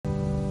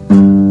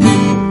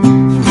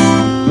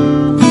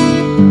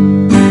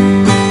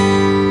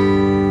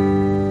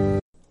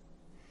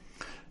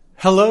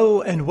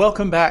Hello and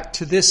welcome back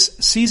to this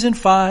Season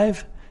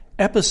 5,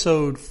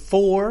 Episode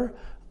 4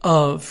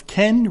 of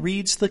Ken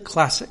Reads the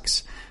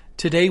Classics.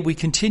 Today we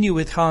continue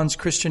with Hans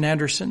Christian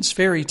Andersen's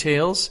fairy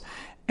tales,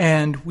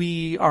 and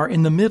we are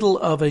in the middle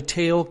of a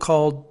tale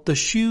called The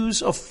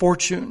Shoes of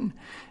Fortune.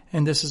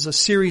 And this is a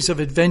series of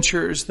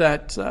adventures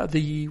that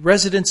the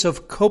residents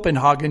of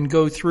Copenhagen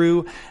go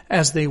through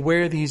as they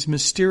wear these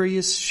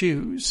mysterious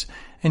shoes.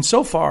 And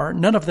so far,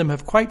 none of them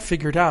have quite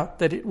figured out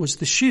that it was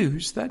the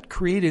shoes that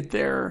created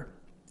their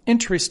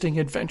interesting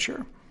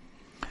adventure.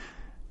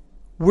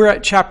 We're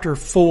at chapter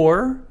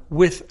 4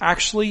 with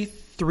actually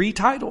 3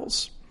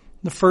 titles.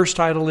 The first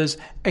title is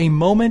A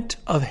Moment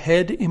of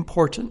Head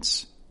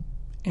Importance.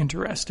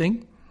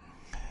 Interesting.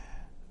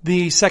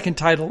 The second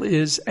title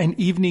is An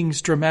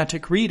Evening's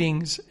Dramatic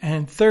Readings.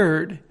 And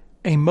third,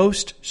 A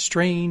Most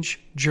Strange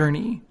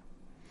Journey.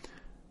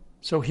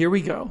 So here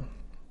we go.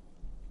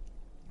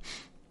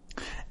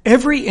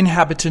 Every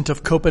inhabitant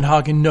of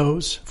Copenhagen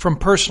knows, from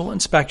personal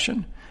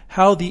inspection,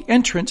 how the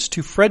entrance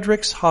to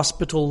Frederick's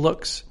Hospital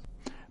looks.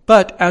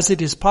 But as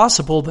it is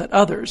possible that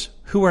others,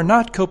 who are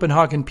not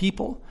Copenhagen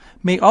people,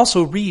 may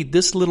also read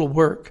this little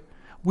work,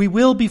 we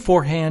will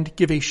beforehand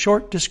give a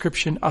short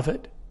description of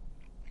it.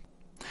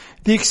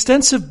 The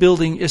extensive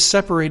building is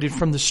separated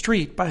from the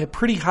street by a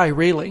pretty high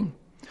railing,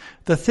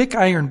 the thick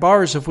iron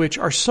bars of which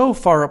are so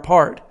far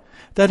apart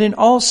that in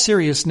all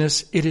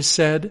seriousness it is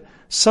said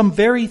some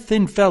very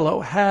thin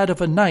fellow had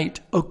of a night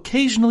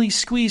occasionally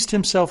squeezed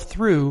himself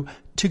through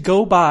to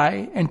go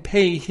by and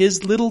pay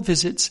his little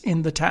visits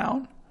in the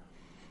town.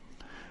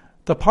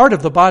 The part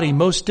of the body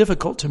most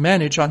difficult to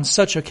manage on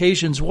such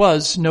occasions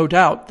was, no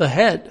doubt, the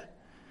head.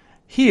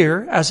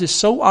 Here, as is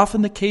so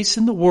often the case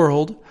in the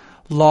world,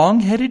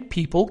 long-headed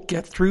people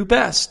get through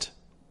best.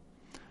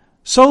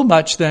 So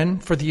much, then,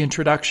 for the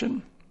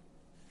introduction.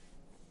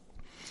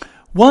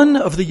 One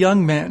of the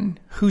young men,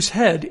 whose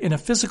head, in a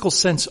physical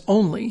sense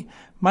only,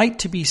 might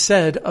to be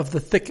said of the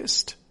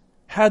thickest,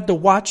 had the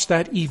watch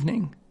that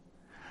evening.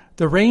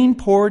 The rain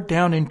poured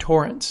down in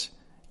torrents,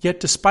 yet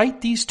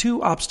despite these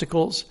 2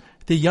 obstacles,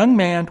 the young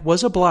man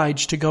was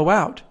obliged to go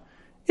out,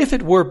 if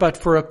it were but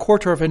for a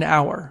quarter of an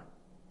hour.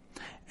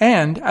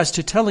 And as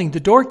to telling the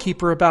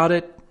doorkeeper about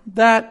it,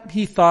 that,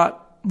 he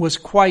thought, was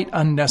quite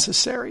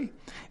unnecessary,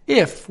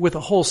 if, with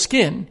a whole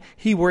skin,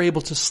 he were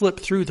able to slip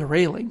through the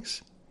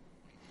railings.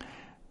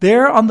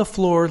 There on the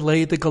floor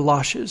lay the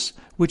galoshes,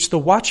 which the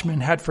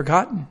watchman had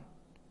forgotten.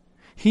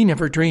 He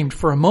never dreamed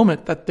for a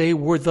moment that they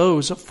were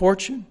those of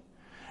Fortune,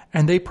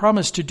 and they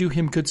promised to do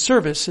him good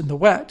service in the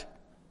wet,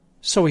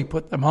 so he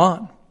put them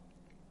on.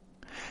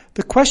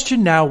 The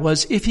question now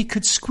was if he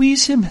could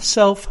squeeze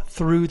himself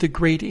through the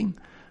grating,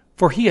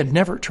 for he had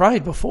never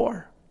tried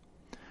before.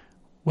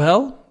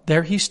 Well,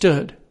 there he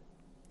stood.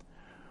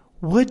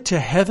 "Would to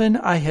heaven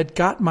I had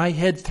got my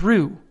head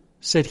through,"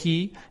 said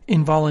he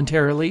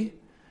involuntarily,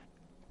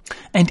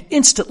 and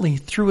instantly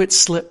through it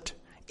slipped,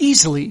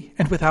 easily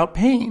and without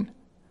pain,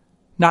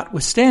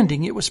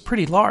 notwithstanding it was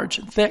pretty large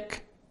and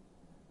thick.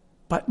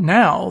 But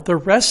now the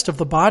rest of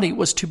the body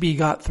was to be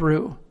got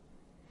through.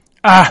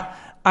 "Ah,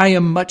 I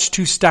am much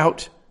too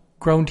stout,"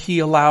 groaned he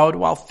aloud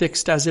while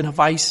fixed as in a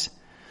vice.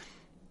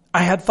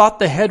 "I had thought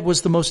the head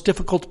was the most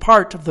difficult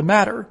part of the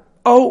matter.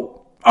 I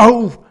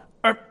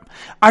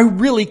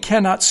really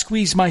cannot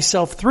squeeze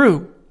myself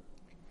through."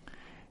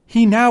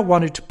 He now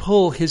wanted to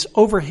pull his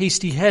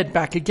over-hasty head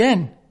back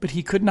again, but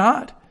he could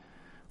not.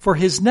 For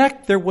his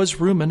neck there was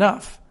room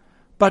enough,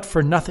 but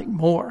for nothing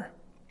more.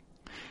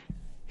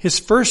 His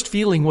first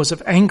feeling was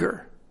of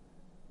anger.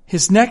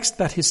 His next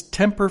that his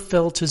temper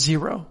fell to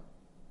 0.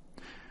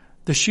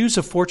 The shoes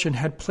of Fortune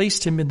had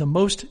placed him in the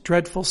most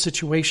dreadful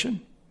situation,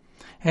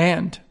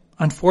 and,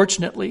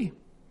 unfortunately,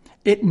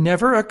 it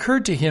never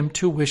occurred to him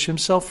to wish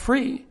himself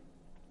free.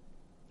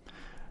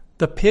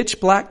 The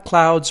pitch-black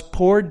clouds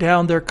poured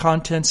down their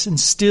contents in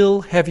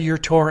still heavier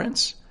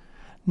torrents.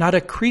 Not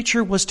a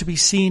creature was to be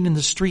seen in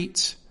the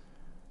streets.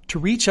 To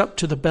reach up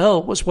to the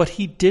bell was what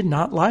he did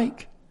not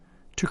like.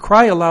 To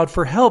cry aloud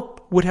for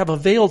help would have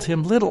availed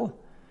him little.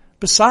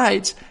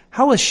 Besides,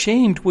 how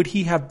ashamed would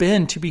he have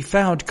been to be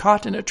found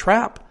caught in a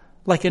trap,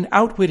 like an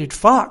outwitted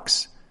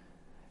fox?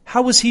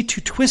 How was he to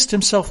twist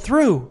himself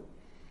through?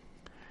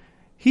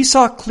 He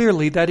saw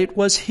clearly that it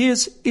was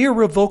his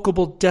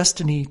irrevocable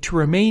destiny to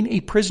remain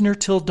a prisoner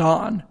till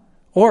dawn,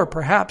 or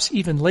perhaps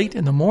even late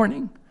in the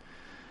morning.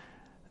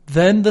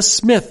 Then the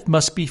smith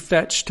must be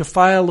fetched to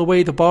file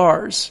away the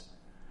bars.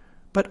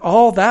 But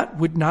all that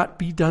would not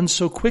be done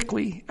so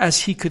quickly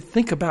as he could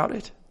think about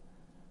it.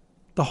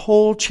 The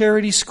whole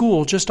charity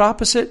school just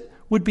opposite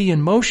would be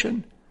in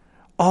motion.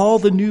 All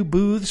the new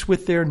booths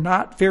with their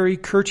not very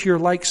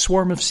courtier-like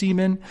swarm of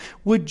seamen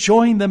would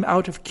join them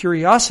out of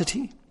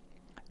curiosity,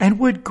 and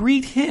would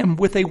greet him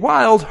with a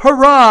wild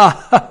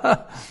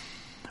hurrah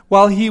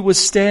while he was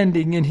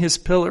standing in his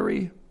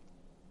pillory.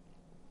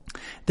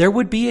 There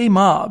would be a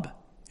mob,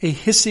 a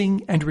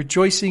hissing and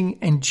rejoicing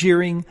and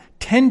jeering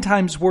 10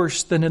 times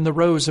worse than in the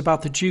rows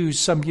about the Jews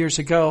some years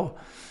ago.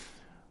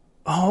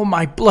 Oh,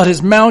 my blood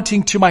is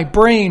mounting to my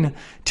brain.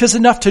 'Tis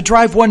enough to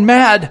drive one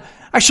mad.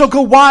 I shall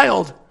go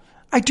wild.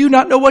 I do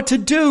not know what to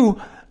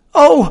do.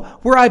 Oh,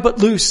 were I but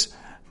loose,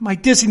 my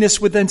dizziness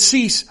would then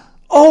cease.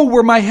 Oh,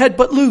 were my head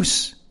but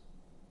loose.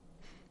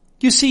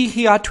 You see,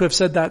 he ought to have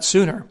said that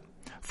sooner.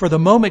 For the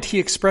moment he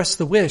expressed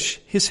the wish,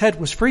 his head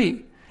was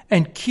free,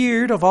 and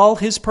cured of all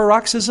his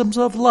paroxysms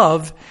of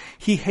love,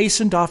 he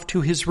hastened off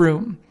to his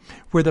room,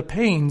 where the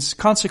pains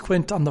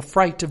consequent on the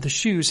fright of the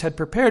shoes had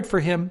prepared for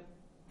him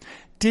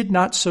did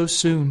not so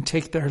soon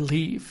take their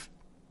leave.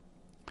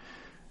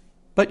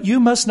 But you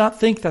must not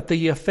think that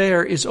the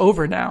affair is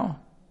over now.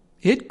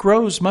 It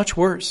grows much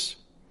worse.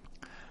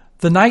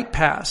 The night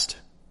passed,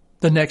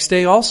 the next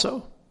day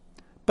also,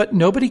 but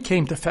nobody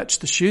came to fetch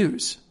the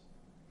shoes.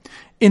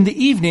 In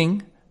the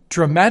evening,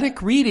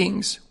 dramatic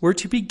readings were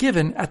to be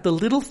given at the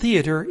little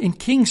theater in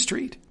King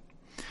Street.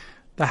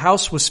 The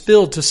house was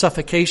filled to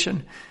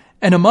suffocation,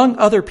 and among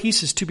other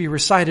pieces to be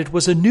recited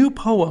was a new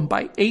poem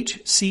by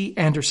H.C.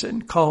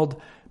 Andersen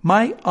called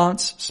My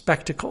Aunt's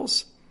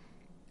Spectacles,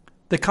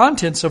 the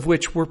contents of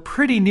which were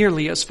pretty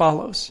nearly as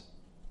follows.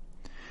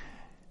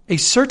 A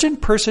certain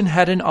person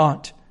had an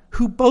aunt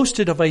who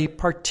boasted of a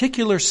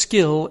particular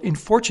skill in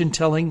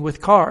fortune-telling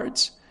with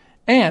cards,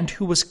 and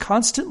who was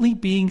constantly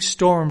being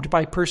stormed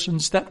by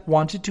persons that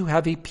wanted to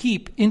have a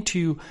peep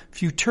into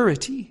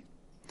futurity.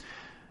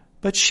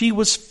 But she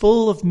was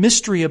full of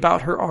mystery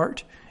about her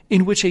art,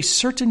 in which a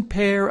certain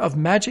pair of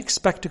magic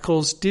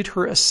spectacles did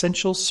her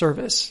essential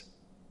service.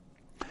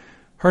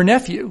 Her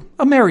nephew,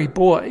 a merry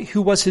boy,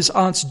 who was his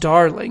aunt's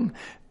darling,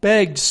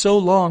 begged so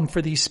long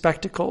for these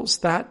spectacles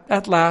that,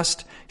 at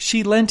last,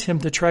 she lent him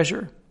the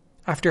treasure,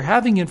 after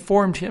having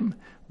informed him,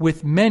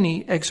 with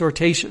many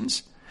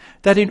exhortations,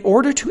 that in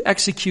order to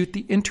execute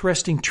the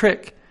interesting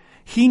trick,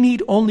 he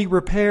need only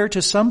repair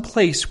to some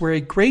place where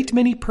a great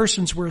many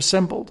persons were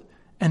assembled,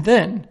 and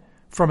then,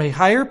 from a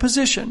higher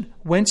position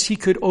whence he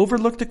could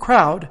overlook the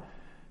crowd,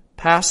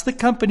 pass the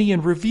company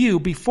in review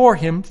before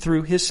him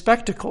through his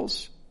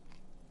spectacles.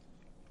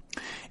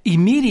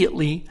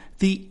 Immediately,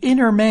 the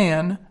inner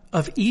man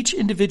of each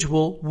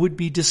individual would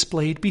be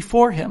displayed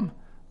before him,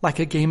 like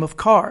a game of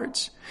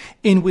cards,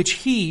 in which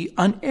he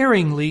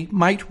unerringly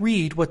might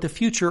read what the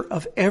future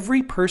of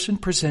every person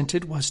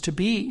presented was to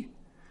be.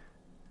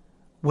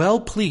 Well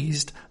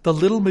pleased, the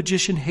little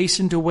magician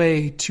hastened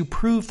away to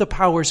prove the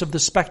powers of the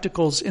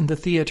spectacles in the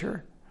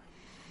theater,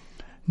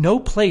 no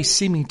place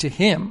seeming to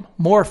him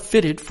more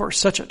fitted for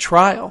such a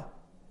trial.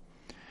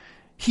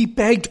 He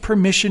begged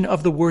permission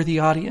of the worthy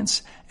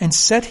audience and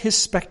set his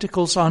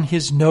spectacles on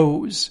his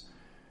nose.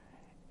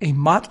 A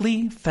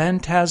motley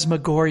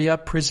phantasmagoria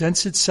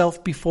presents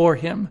itself before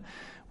him,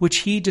 which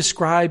he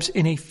describes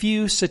in a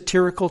few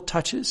satirical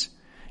touches,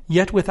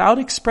 yet without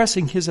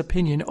expressing his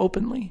opinion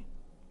openly.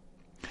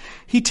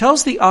 He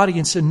tells the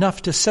audience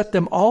enough to set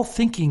them all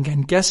thinking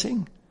and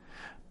guessing,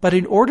 but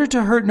in order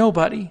to hurt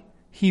nobody,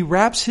 he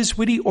wraps his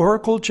witty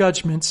oracle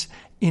judgments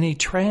in a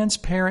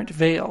transparent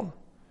veil,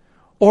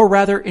 or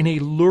rather in a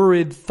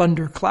lurid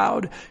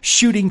thundercloud,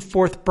 shooting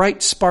forth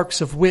bright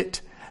sparks of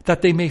wit,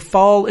 that they may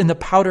fall in the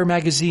powder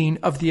magazine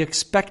of the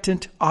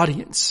expectant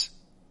audience.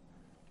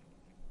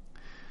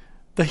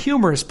 The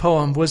humorous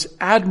poem was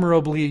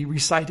admirably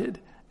recited,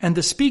 and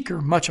the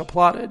speaker much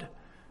applauded.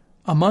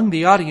 Among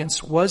the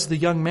audience was the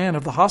young man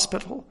of the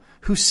hospital,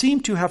 who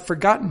seemed to have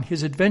forgotten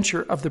his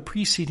adventure of the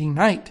preceding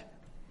night.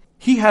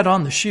 He had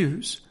on the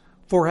shoes,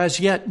 for as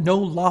yet no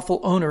lawful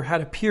owner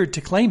had appeared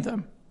to claim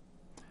them.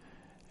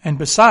 And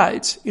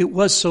besides, it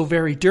was so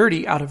very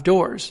dirty out of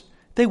doors.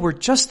 They were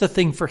just the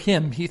thing for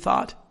him, he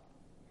thought.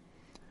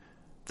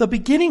 The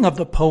beginning of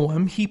the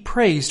poem he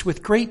praised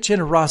with great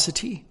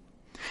generosity.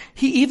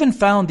 He even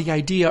found the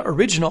idea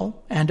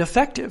original and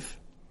effective,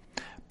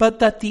 but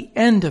that the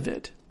end of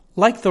it,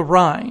 like the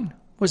Rhine,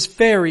 was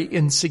very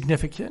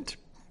insignificant,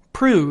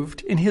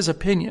 proved, in his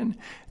opinion,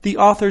 the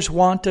author's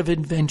want of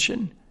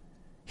invention.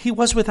 He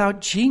was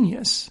without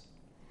genius.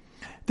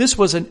 This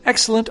was an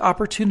excellent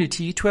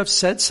opportunity to have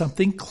said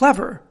something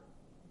clever.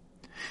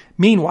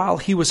 Meanwhile,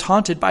 he was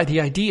haunted by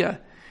the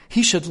idea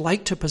he should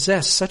like to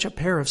possess such a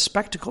pair of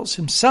spectacles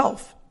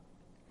himself.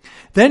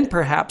 Then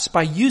perhaps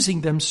by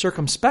using them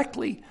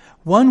circumspectly,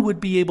 one would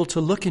be able to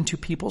look into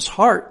people's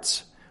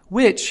hearts,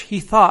 which, he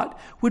thought,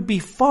 would be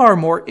far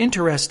more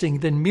interesting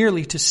than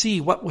merely to see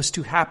what was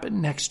to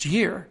happen next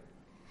year.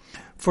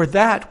 For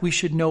that we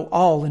should know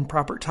all in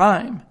proper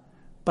time,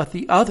 but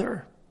the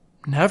other,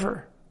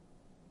 never.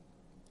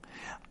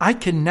 I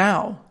can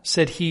now,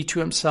 said he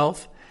to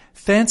himself,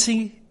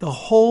 fancy the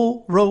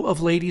whole row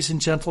of ladies and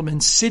gentlemen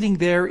sitting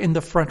there in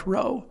the front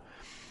row.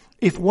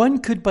 If one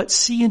could but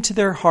see into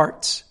their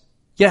hearts,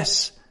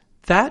 yes,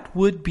 that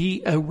would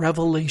be a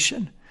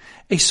revelation,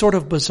 a sort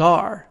of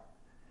bazaar.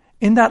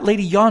 In that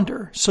lady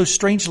yonder, so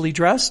strangely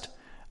dressed,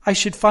 I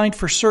should find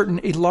for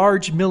certain a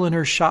large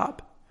milliner's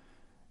shop.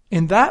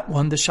 In that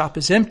one the shop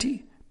is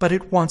empty, but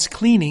it wants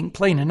cleaning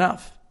plain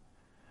enough.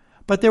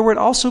 But there would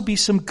also be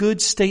some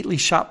good stately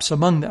shops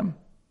among them.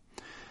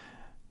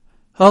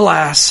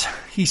 Alas,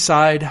 he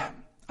sighed,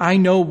 I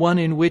know one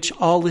in which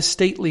all is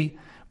stately,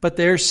 but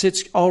there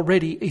sits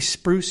already a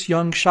spruce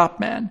young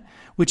shopman,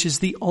 which is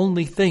the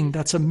only thing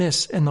that's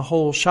amiss in the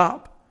whole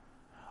shop.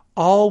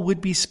 All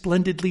would be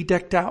splendidly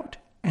decked out,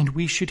 and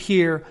we should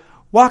hear,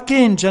 "Walk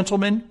in,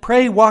 gentlemen,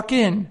 pray walk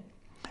in.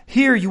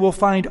 Here you will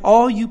find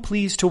all you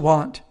please to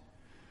want."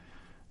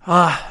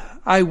 Ah,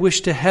 I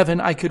wish to heaven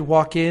I could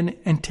walk in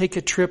and take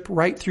a trip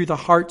right through the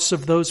hearts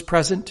of those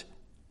present.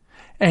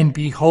 And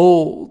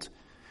behold,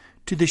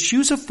 to the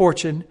shoes of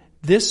fortune,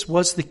 this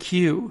was the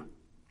cue.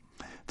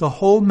 The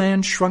whole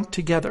man shrunk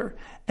together,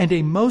 and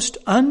a most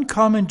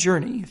uncommon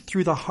journey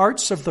through the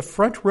hearts of the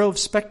front row of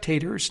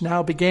spectators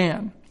now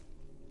began.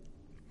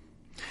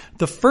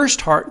 The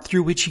first heart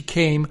through which he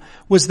came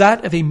was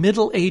that of a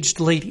middle-aged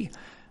lady,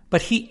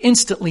 but he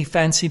instantly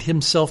fancied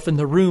himself in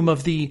the room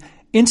of the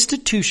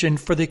Institution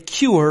for the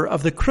Cure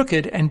of the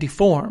Crooked and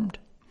Deformed,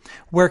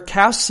 where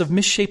casts of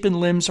misshapen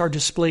limbs are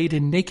displayed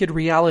in naked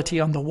reality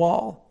on the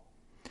wall.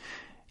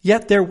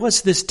 Yet there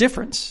was this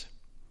difference.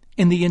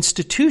 In the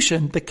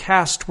institution, the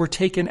casts were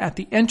taken at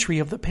the entry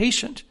of the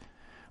patient,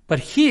 but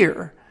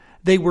here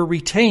they were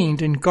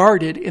retained and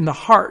guarded in the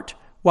heart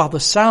while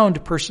the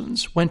sound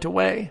persons went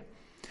away.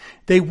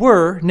 They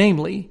were,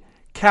 namely,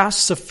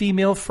 casts of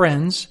female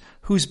friends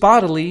whose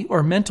bodily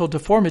or mental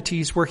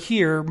deformities were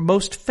here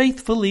most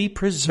faithfully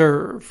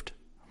preserved.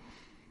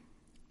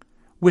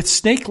 With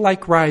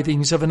snake-like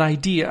writhings of an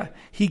idea,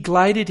 he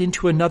glided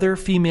into another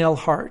female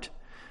heart,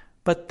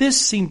 but this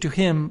seemed to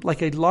him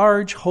like a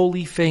large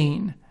holy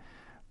fane.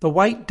 The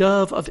white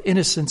dove of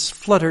innocence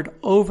fluttered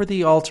over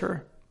the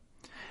altar.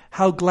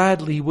 How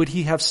gladly would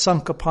he have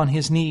sunk upon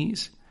his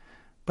knees,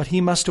 but he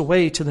must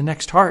away to the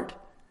next heart.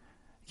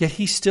 Yet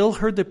he still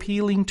heard the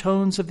pealing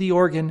tones of the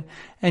organ,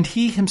 and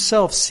he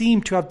himself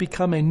seemed to have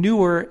become a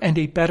newer and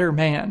a better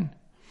man.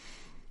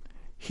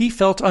 He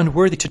felt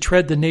unworthy to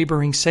tread the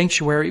neighboring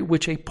sanctuary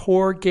which a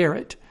poor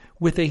garret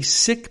with a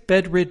sick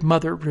bedrid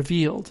mother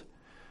revealed.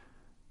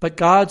 But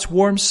God's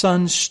warm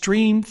sun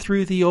streamed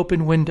through the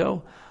open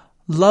window.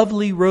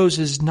 Lovely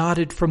roses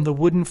nodded from the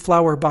wooden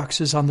flower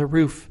boxes on the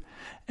roof,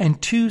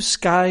 and 2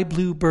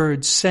 sky-blue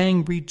birds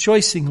sang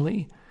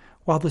rejoicingly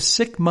while the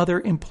sick mother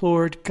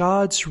implored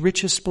God's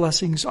richest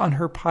blessings on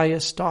her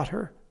pious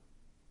daughter.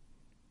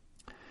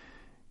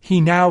 He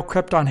now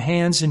crept on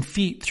hands and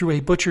feet through a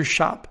butcher's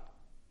shop.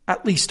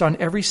 At least on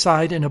every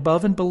side and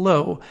above and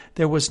below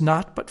there was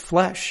naught but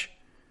flesh.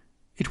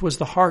 It was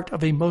the heart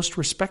of a most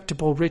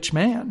respectable rich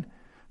man,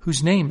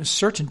 whose name is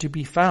certain to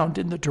be found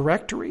in the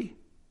directory.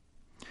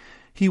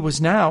 He was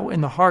now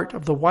in the heart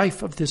of the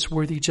wife of this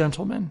worthy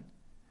gentleman.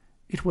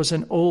 It was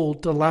an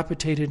old,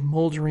 dilapidated,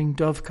 moldering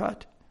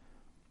dovecot.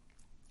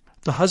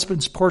 The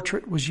husband's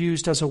portrait was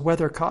used as a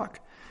weathercock,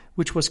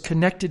 which was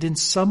connected in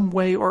some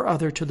way or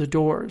other to the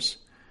doors,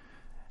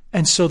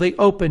 and so they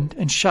opened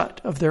and shut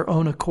of their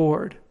own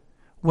accord,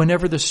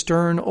 whenever the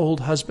stern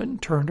old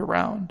husband turned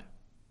around.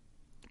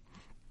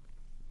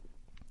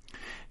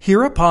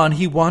 Hereupon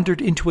he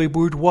wandered into a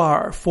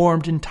boudoir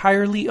formed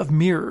entirely of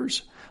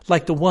mirrors,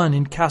 like the one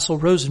in Castle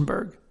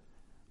Rosenberg.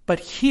 But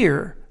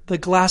here the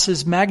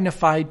glasses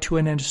magnified to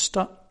an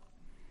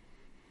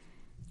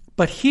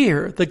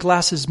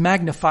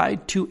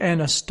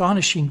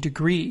astonishing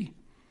degree.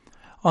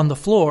 On the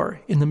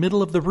floor, in the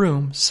middle of the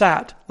room,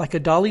 sat, like a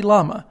Dalai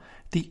Lama,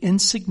 the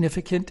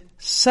insignificant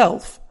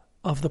self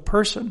of the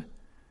person,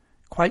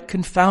 quite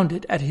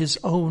confounded at his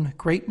own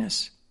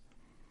greatness.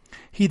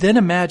 He then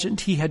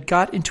imagined he had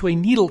got into a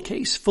needle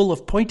case full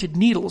of pointed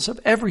needles of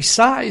every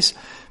size.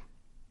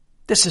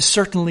 This is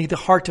certainly the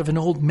heart of an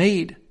old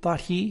maid,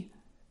 thought he,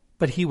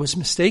 but he was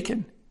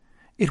mistaken.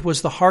 It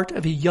was the heart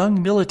of a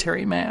young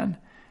military man,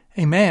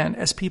 a man,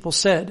 as people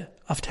said,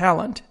 of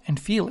talent and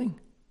feeling.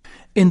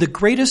 In the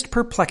greatest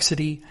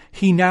perplexity,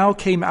 he now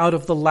came out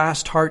of the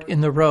last heart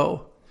in the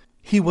row.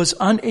 He was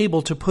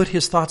unable to put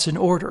his thoughts in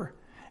order,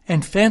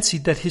 and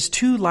fancied that his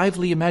too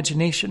lively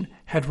imagination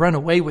had run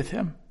away with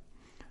him.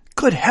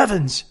 "Good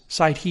heavens,"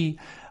 sighed he,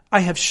 "I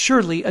have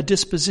surely a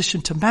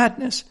disposition to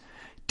madness.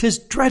 'Tis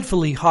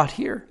dreadfully hot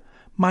here.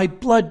 My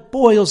blood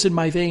boils in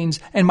my veins,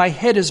 and my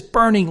head is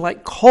burning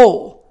like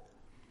coal."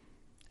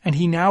 And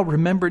he now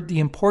remembered the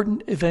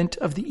important event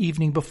of the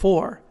evening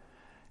before,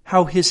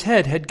 how his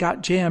head had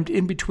got jammed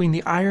in between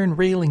the iron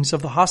railings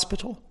of the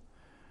hospital.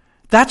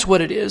 "That's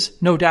what it is,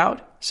 no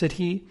doubt," said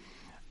he.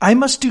 "I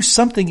must do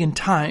something in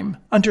time.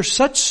 Under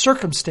such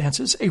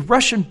circumstances, a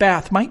Russian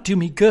bath might do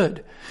me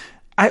good.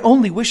 I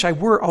only wish I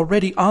were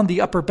already on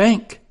the upper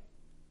bank."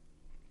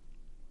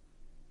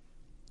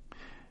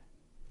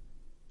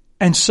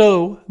 And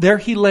so there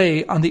he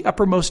lay on the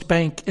uppermost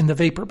bank in the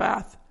vapor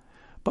bath,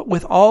 but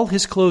with all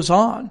his clothes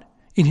on,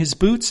 in his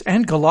boots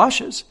and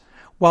galoshes,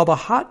 while the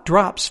hot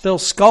drops fell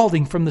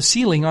scalding from the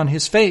ceiling on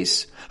his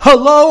face.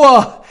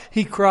 "Halloa!"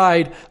 he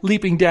cried,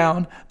 leaping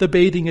down. The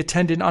bathing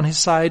attendant on his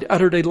side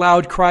uttered a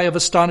loud cry of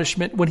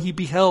astonishment when he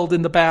beheld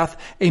in the bath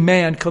a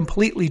man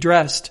completely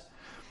dressed.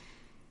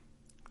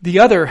 The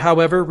other,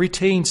 however,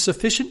 retained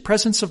sufficient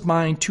presence of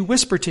mind to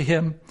whisper to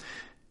him,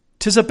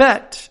 "'Tis a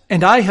bet,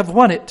 and I have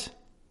won it."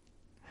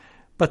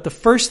 But the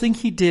first thing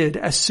he did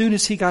as soon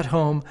as he got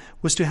home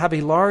was to have a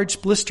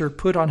large blister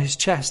put on his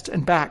chest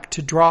and back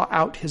to draw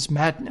out his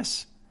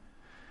madness.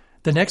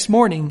 The next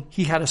morning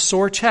he had a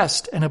sore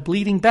chest and a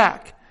bleeding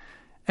back,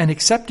 and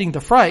excepting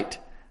the fright,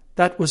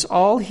 that was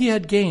all he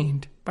had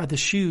gained by the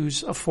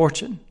shoes of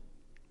fortune.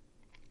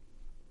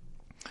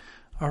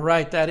 All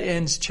right, that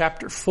ends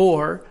chapter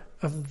 4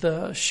 of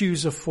the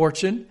Shoes of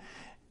Fortune.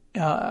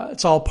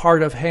 It's all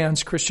part of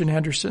Hans Christian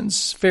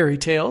Andersen's fairy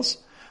tales.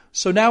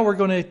 So now we're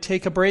going to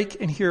take a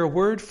break and hear a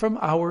word from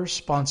our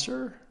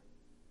sponsor.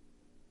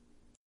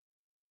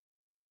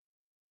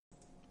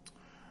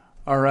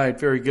 All right,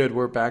 very good.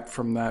 We're back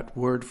from that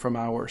word from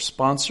our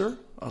sponsor,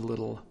 a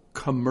little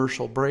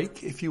commercial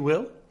break, if you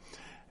will.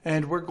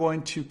 And we're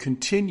going to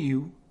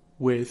continue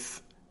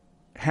with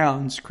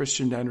Hans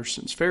Christian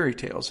Andersen's fairy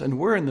tales. And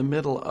we're in the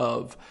middle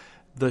of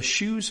the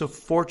Shoes of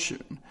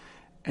Fortune.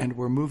 And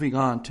we're moving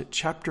on to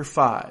chapter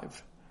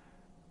 5.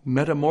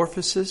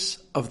 Metamorphosis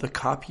of the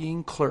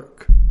Copying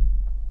Clerk.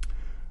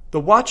 The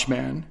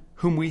watchman,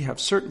 whom we have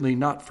certainly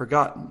not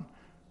forgotten,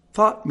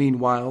 thought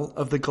meanwhile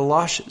of the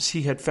galoshes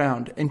he had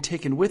found and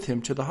taken with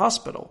him to the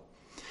hospital.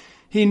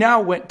 He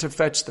now went to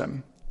fetch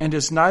them, and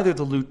as neither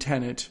the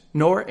lieutenant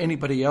nor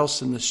anybody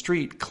else in the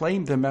street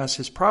claimed them as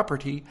his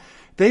property,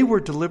 they were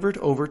delivered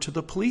over to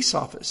the police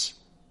office.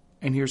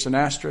 And here's an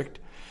asterisk.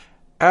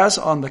 As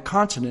on the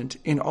continent,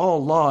 in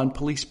all law and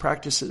police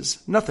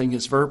practices, nothing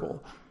is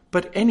verbal,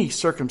 but any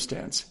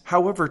circumstance,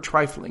 however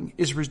trifling,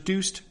 is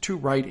reduced to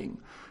writing.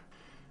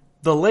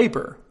 The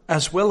labor,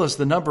 as well as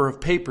the number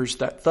of papers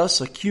that thus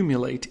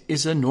accumulate,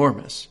 is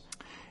enormous.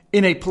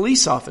 In a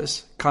police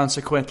office,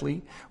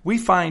 consequently, we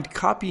find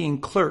copying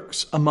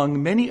clerks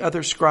among many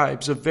other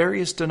scribes of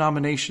various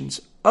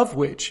denominations, of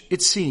which,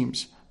 it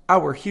seems,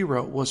 our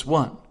hero was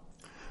one.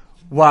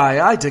 "Why,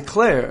 I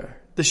declare,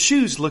 the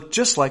shoes look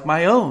just like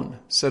my own,"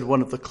 said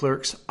one of the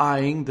clerks,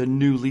 eyeing the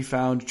newly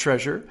found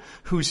treasure,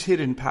 whose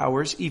hidden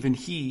powers even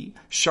he,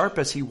 sharp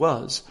as he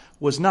was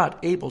not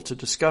able to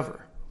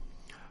discover.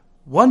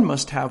 "One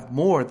must have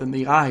more than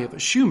the eye of a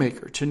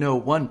shoemaker to know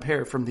one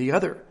pair from the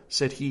other,"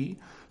 said he,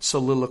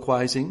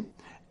 soliloquizing,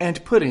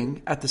 and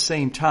putting, at the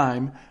same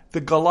time,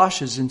 the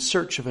galoshes in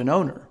search of an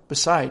owner,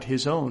 beside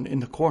his own in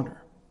the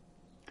corner.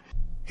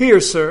 "Here,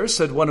 sir,"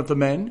 said one of the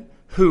men,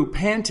 who,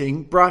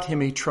 panting, brought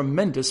him a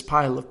tremendous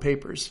pile of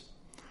papers.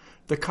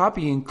 The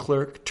copying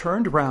clerk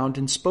turned round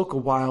and spoke a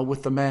while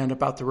with the man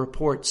about the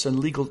reports and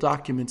legal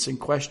documents in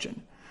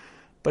question.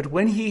 But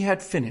when he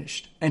had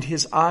finished, and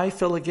his eye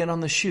fell again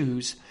on the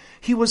shoes,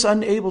 he was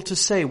unable to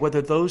say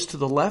whether those to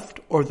the left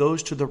or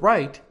those to the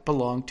right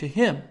belonged to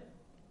him.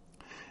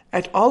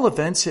 "At all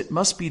events it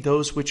must be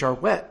those which are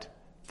wet,"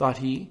 thought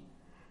he.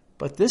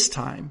 But this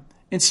time,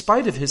 in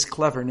spite of his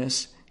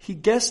cleverness, he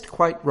guessed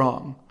quite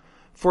wrong,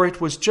 for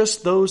it was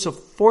just those of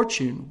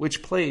fortune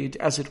which played,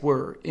 as it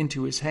were,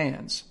 into his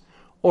hands,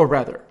 or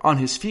rather, on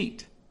his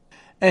feet.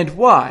 And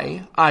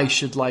why, I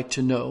should like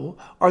to know,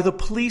 are the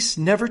police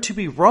never to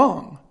be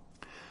wrong?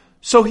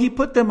 So he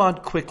put them on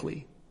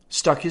quickly,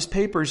 stuck his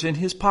papers in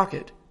his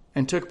pocket,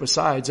 and took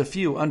besides a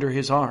few under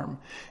his arm,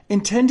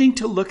 intending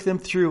to look them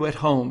through at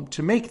home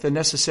to make the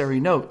necessary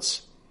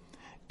notes.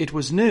 It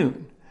was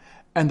noon,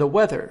 and the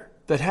weather,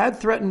 that had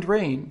threatened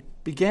rain,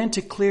 began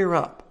to clear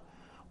up,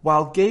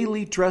 while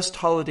gaily dressed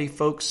holiday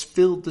folks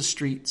filled the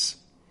streets.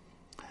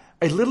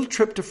 A little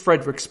trip to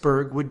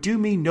Fredericksburg would do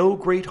me no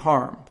great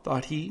harm,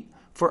 thought he,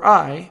 for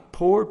I,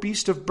 poor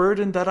beast of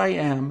burden that I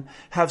am,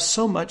 have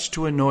so much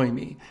to annoy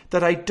me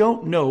that I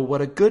don't know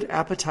what a good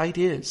appetite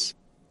is.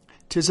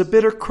 'Tis a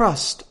bitter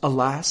crust,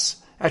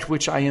 alas, at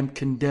which I am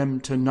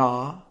condemned to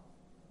gnaw.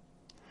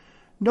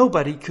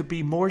 Nobody could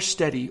be more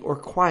steady or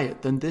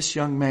quiet than this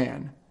young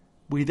man.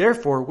 We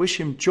therefore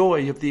wish him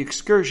joy of the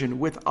excursion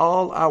with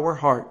all our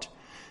heart,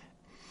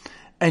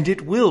 and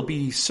it will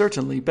be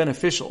certainly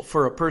beneficial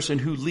for a person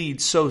who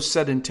leads so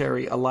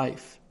sedentary a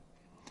life.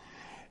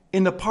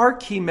 In the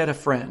park he met a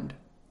friend,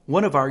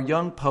 one of our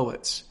young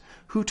poets,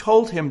 who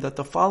told him that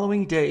the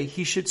following day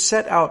he should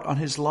set out on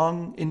his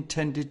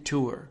long-intended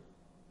tour.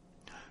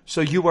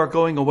 "So you are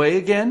going away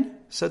again?"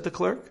 said the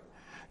clerk.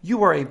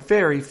 "You are a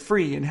very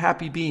free and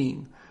happy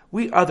being.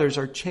 We others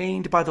are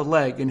chained by the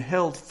leg and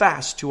held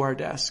fast to our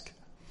desk."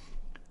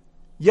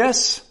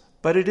 "Yes,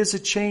 but it is a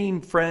chain,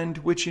 friend,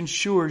 which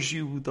ensures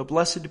you the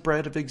blessed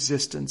bread of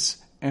existence,"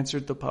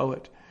 answered the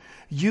poet.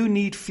 "You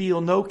need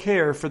feel no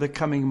care for the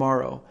coming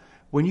morrow.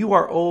 When you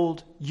are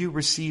old, you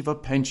receive a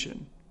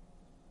pension."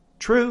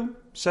 "True,"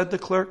 said the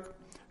clerk,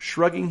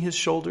 shrugging his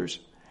shoulders,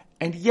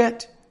 "and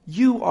yet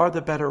you are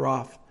the better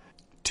off.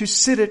 To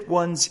sit at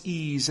one's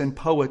ease and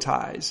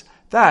poetize,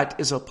 that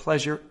is a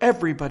pleasure.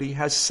 Everybody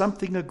has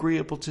something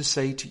agreeable to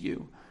say to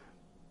you,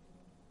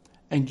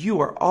 and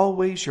you are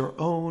always your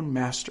own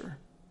master.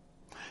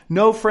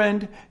 No,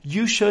 friend,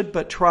 you should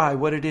but try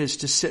what it is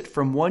to sit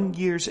from one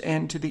year's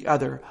end to the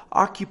other,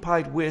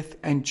 occupied with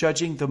and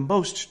judging the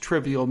most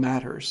trivial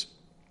matters."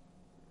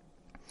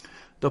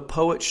 The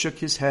poet shook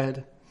his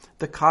head.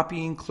 The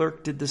copying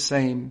clerk did the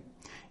same.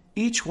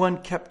 Each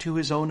one kept to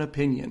his own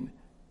opinion,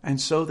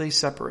 and so they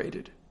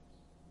separated.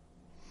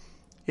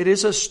 "It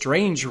is a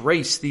strange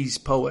race, these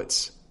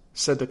poets,"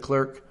 said the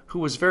clerk, who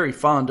was very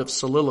fond of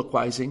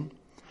soliloquizing.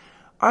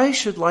 "I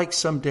should like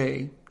some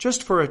day,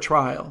 just for a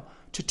trial,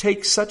 to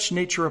take such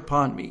nature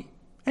upon me,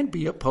 and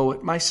be a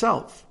poet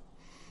myself.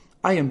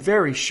 I am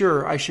very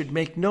sure I should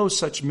make no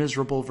such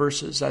miserable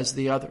verses as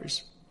the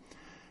others.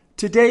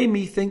 Today,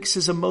 methinks,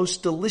 is a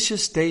most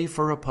delicious day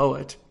for a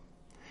poet.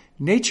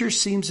 Nature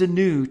seems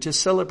anew to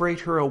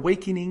celebrate her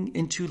awakening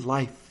into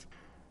life.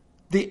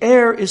 The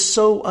air is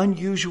so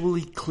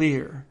unusually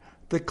clear,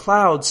 the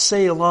clouds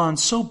sail on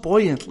so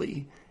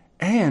buoyantly,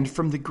 and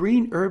from the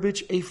green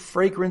herbage a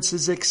fragrance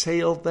is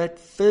exhaled that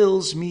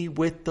fills me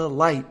with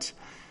delight.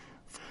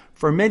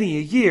 For many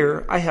a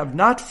year I have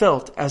not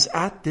felt as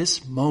at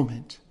this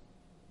moment."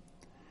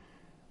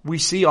 We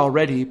see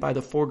already by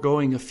the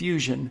foregoing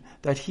effusion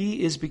that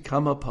he is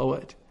become a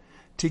poet.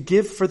 To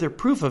give further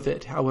proof of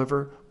it,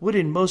 however, would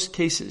in most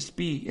cases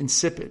be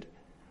insipid,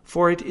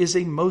 for it is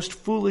a most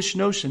foolish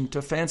notion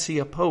to fancy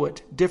a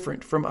poet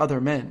different from other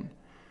men.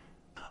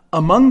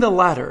 Among the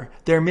latter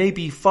there may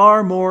be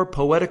far more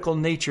poetical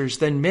natures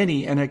than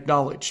many an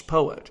acknowledged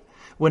poet,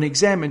 when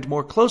examined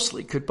more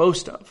closely, could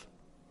boast of.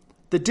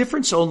 The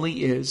difference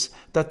only is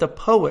that the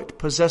poet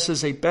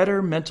possesses a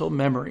better mental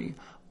memory,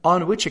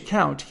 on which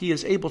account he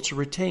is able to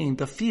retain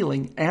the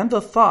feeling and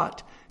the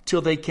thought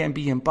till they can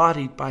be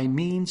embodied by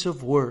means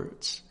of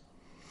words,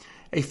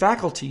 a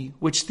faculty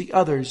which the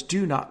others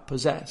do not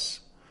possess.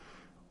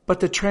 But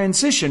the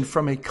transition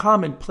from a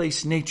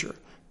commonplace nature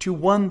to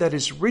one that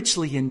is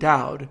richly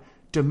endowed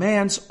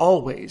demands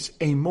always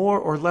a more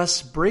or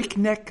less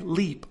breakneck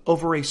leap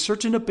over a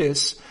certain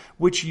abyss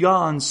which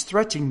yawns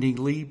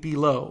threateningly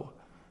below,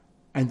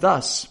 and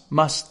thus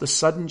must the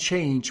sudden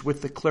change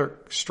with the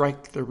clerk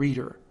strike the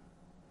reader.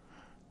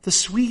 "The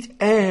sweet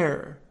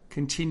air,"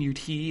 continued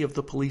he of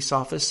the police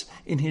office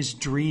in his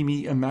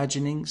dreamy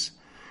imaginings,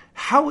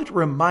 "how it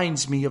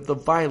reminds me of the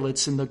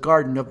violets in the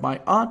garden of my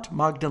Aunt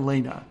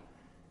Magdalena.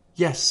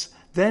 Yes,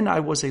 then I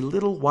was a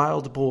little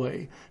wild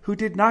boy who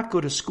did not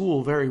go to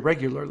school very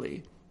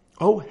regularly.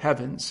 Oh,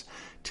 heavens,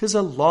 'tis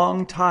a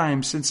long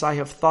time since I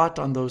have thought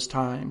on those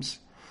times.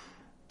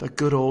 The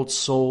good old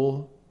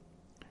soul.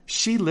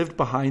 She lived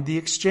behind the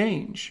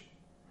exchange.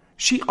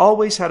 She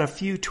always had a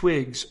few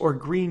twigs or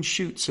green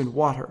shoots and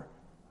water,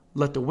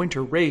 let the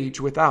winter rage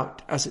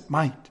without as it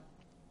might.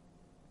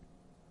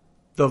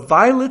 The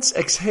violets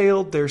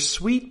exhaled their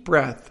sweet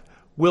breath,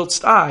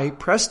 whilst I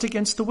pressed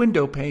against the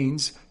window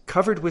panes,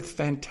 covered with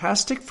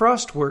fantastic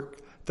frostwork,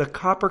 the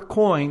copper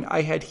coin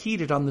I had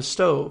heated on the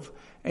stove,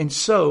 and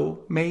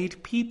so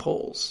made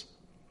peepholes.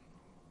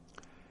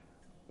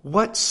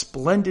 What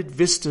splendid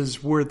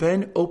vistas were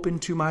then open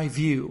to my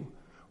view!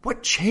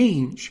 What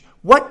change!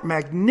 What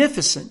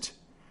magnificent!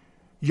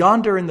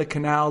 Yonder in the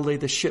canal lay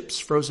the ships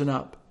frozen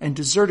up and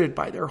deserted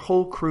by their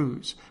whole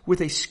crews,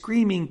 with a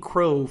screaming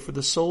crow for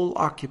the sole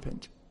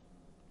occupant.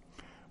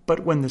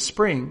 But when the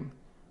spring,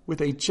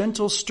 with a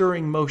gentle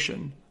stirring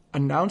motion,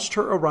 announced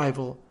her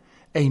arrival,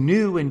 a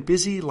new and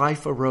busy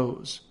life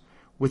arose.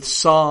 With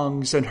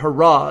songs and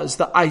hurrahs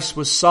the ice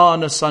was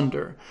sawn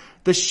asunder.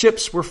 The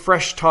ships were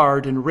fresh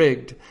tarred and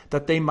rigged,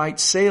 that they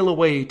might sail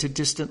away to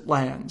distant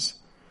lands.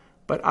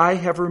 But I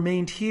have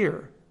remained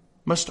here,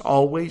 must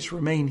always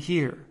remain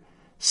here,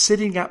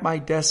 sitting at my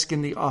desk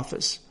in the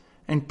office,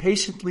 and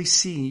patiently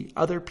see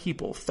other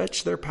people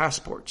fetch their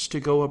passports to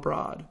go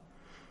abroad.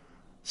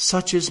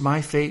 Such is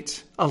my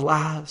fate,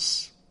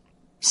 alas!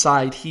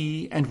 Sighed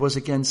he, and was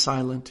again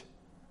silent.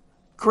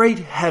 Great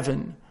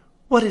heaven!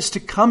 What is to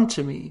come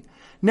to me?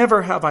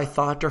 Never have I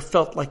thought or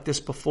felt like this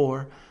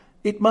before.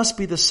 It must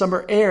be the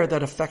summer air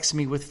that affects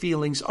me with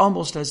feelings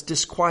almost as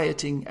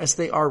disquieting as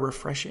they are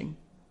refreshing.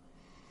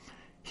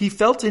 He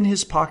felt in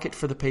his pocket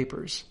for the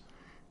papers.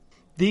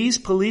 These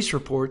police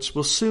reports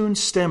will soon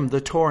stem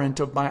the torrent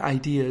of my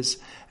ideas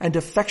and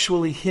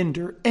effectually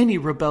hinder any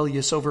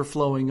rebellious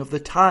overflowing of the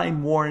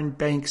time-worn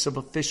banks of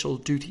official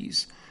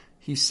duties,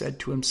 he said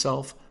to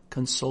himself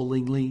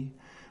consolingly,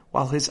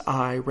 while his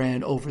eye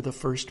ran over the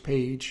first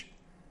page.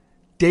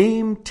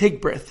 Dame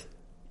Tigbrith,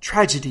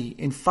 tragedy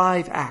in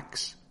 5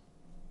 acts.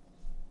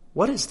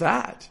 What is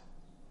that?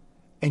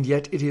 And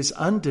yet it is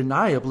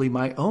undeniably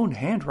my own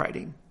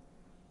handwriting.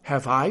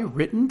 Have I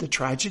written the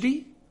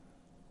tragedy?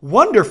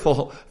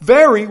 Wonderful!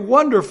 Very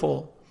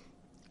wonderful!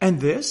 And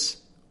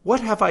this?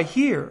 What have I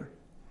here?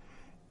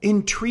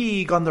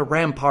 Intrigue on the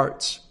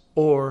ramparts,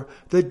 or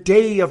The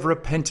Day of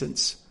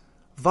Repentance.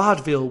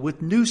 Vaudeville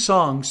with new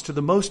songs to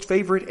the most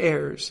favorite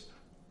airs.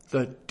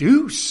 The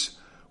deuce!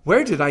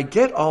 Where did I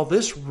get all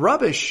this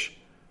rubbish?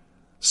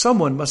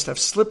 Someone must have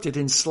slipped it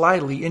in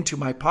slyly into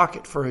my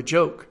pocket for a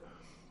joke.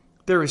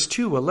 There is,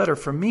 too, a letter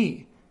from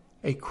me,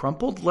 a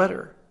crumpled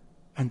letter,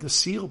 and the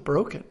seal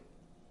broken.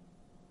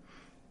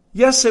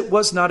 Yes, it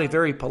was not a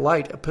very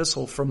polite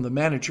epistle from the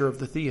manager of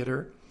the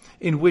theater,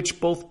 in which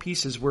both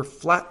pieces were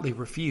flatly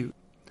refused.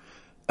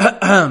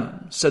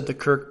 Ahem, said the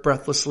clerk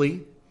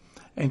breathlessly,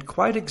 and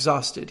quite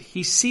exhausted,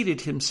 he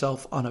seated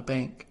himself on a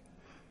bank.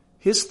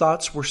 His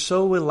thoughts were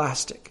so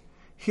elastic,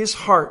 his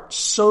heart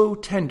so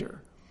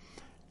tender.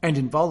 and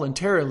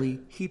involuntarily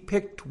he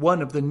picked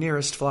one of the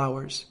nearest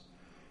flowers.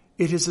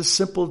 It is a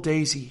simple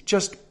daisy,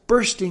 just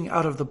bursting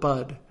out of the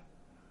bud.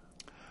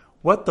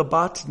 What the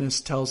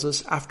botanist tells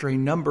us after a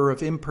number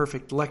of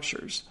imperfect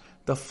lectures,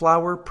 the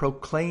flower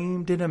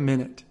proclaimed in a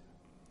minute.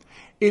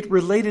 It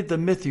related the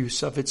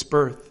mythos of its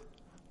birth,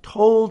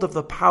 told of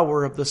the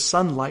power of the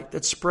sunlight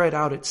that spread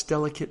out its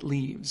delicate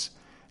leaves,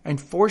 and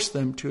forced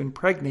them to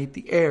impregnate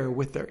the air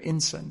with their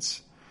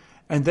incense.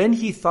 And then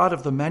he thought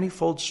of the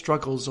manifold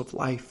struggles of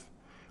life,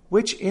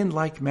 which in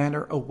like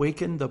manner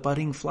awaken the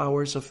budding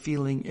flowers of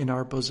feeling in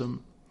our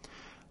bosom.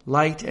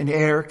 Light and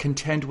air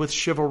contend with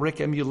chivalric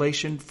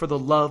emulation for the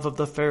love of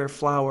the fair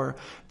flower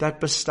that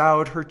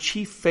bestowed her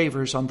chief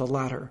favors on the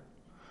latter.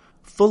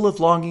 Full of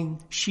longing,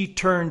 she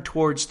turned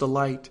towards the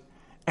light,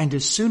 and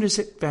as soon as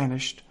it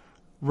vanished,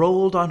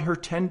 rolled on her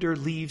tender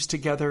leaves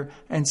together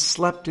and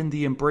slept in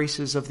the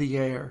embraces of the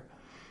air.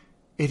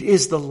 "It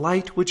is the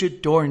light which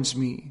adorns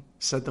me,"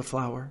 said the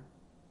flower.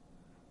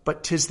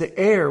 "But 'tis the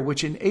air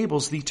which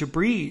enables thee to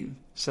breathe,"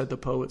 said the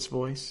poet's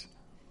voice.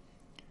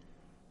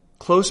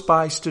 Close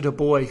by stood a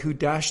boy who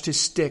dashed his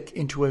stick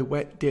into a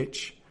wet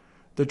ditch.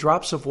 The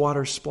drops of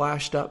water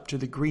splashed up to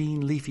the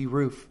green leafy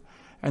roof,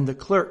 and the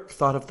clerk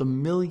thought of the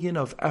million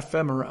of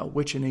ephemera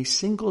which in a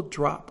single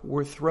drop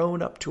were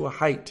thrown up to a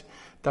height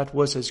that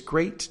was as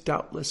great,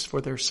 doubtless,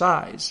 for their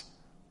size,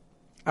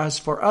 as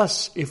for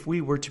us if we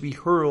were to be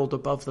hurled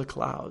above the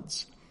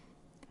clouds.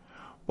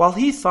 While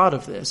he thought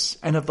of this,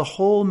 and of the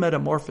whole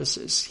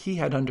metamorphosis he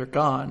had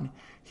undergone,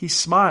 he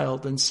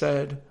smiled and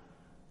said,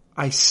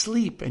 "I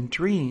sleep and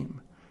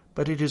dream,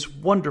 but it is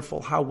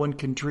wonderful how one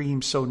can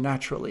dream so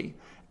naturally,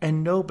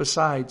 and know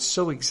besides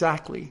so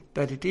exactly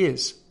that it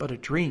is but a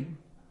dream.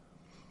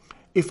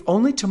 If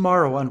only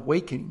tomorrow on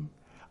waking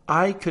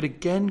I could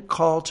again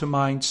call to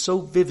mind so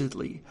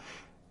vividly,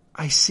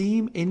 I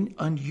seem in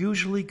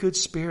unusually good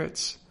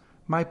spirits,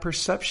 my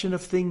perception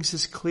of things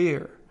is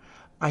clear,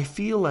 I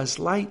feel as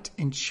light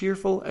and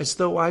cheerful as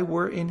though I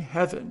were in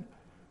heaven.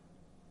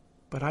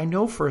 But I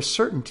know for a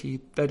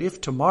certainty that if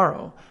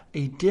tomorrow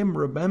a dim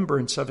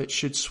remembrance of it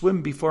should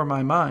swim before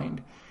my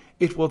mind,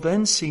 it will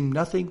then seem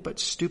nothing but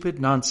stupid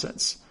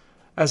nonsense,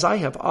 as I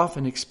have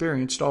often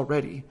experienced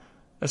already,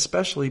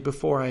 especially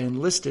before I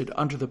enlisted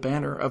under the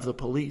banner of the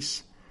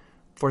police.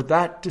 For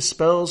that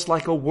dispels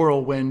like a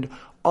whirlwind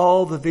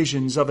all the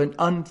visions of an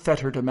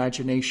unfettered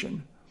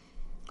imagination.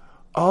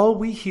 All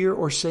we hear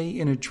or say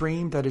in a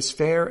dream that is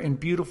fair and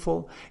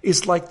beautiful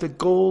is like the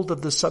gold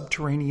of the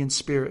subterranean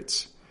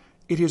spirits.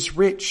 It is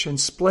rich and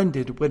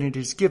splendid when it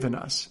is given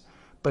us,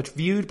 but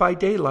viewed by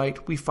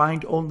daylight we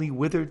find only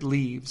withered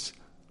leaves.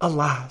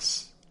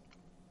 Alas!"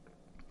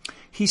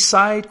 He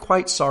sighed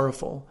quite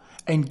sorrowful,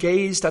 and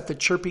gazed at the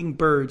chirping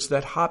birds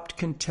that hopped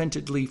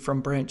contentedly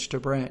from branch to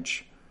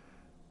branch.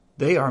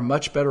 "They are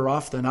much better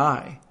off than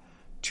I.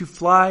 To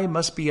fly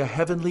must be a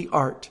heavenly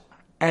art,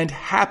 and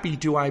happy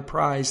do I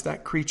prize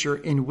that creature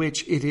in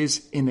which it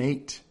is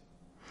innate.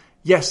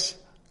 Yes,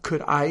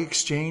 could I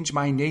exchange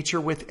my nature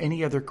with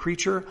any other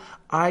creature,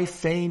 I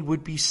fain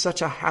would be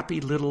such a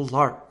happy little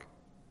lark."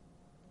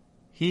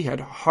 He had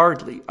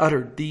hardly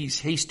uttered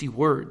these hasty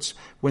words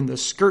when the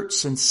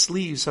skirts and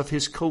sleeves of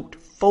his coat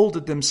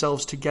folded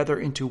themselves together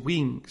into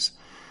wings,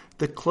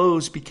 the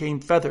clothes became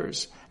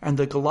feathers, and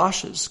the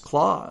galoshes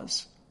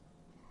claws.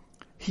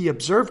 He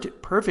observed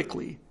it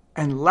perfectly,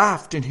 and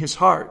laughed in his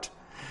heart.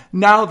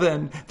 "Now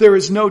then, there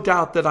is no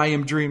doubt that I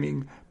am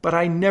dreaming, but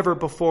I never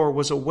before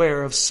was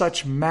aware of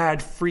such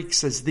mad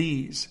freaks as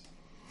these."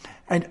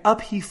 And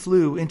up he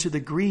flew into the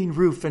green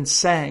roof and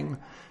sang,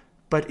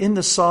 but in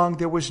the song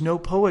there was no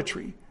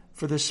poetry,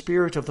 for the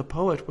spirit of the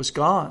poet was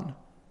gone.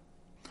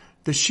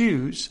 The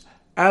shoes,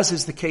 as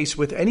is the case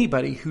with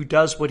anybody who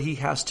does what he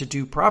has to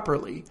do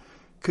properly,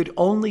 could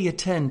only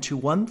attend to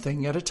one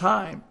thing at a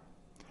time.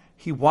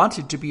 He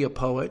wanted to be a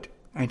poet,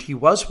 and he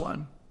was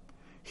one.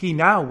 He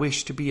now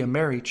wished to be a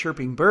merry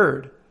chirping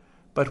bird,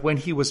 but when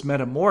he was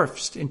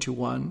metamorphosed into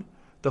one,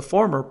 the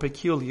former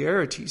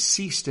peculiarities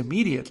ceased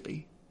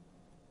immediately.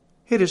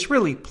 "It is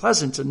really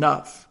pleasant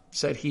enough,"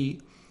 said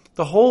he.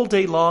 "The whole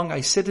day long I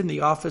sit in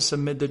the office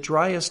amid the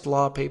driest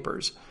law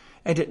papers,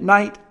 and at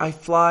night I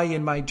fly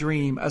in my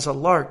dream as a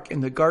lark in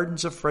the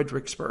gardens of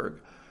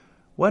Fredericksburg.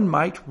 One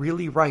might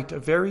really write a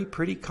very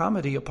pretty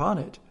comedy upon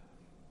it."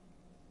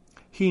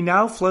 He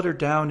now fluttered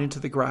down into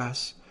the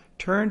grass,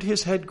 turned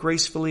his head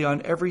gracefully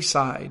on every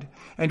side,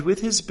 and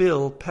with his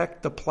bill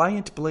pecked the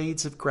pliant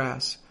blades of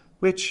grass,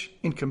 which,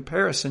 in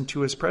comparison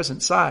to his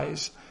present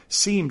size,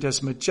 seemed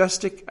as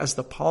majestic as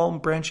the palm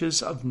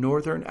branches of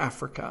northern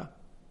Africa.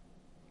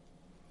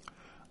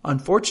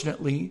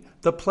 Unfortunately,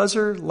 the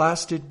pleasure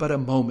lasted but a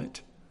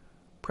moment.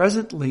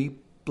 Presently,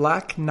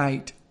 black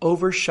night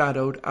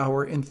overshadowed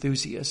our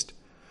enthusiast,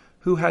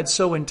 who had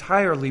so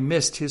entirely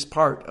missed his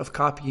part of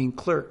copying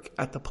clerk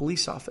at the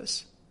police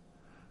office.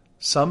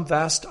 Some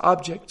vast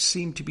object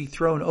seemed to be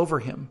thrown over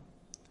him.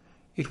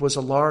 It was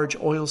a large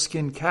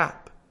oilskin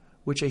cap,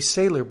 which a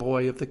sailor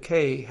boy of the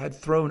quay had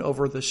thrown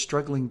over the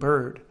struggling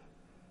bird.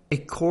 A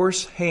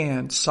coarse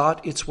hand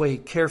sought its way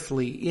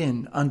carefully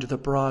in under the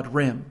broad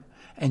rim,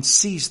 and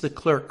seized the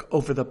clerk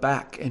over the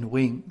back and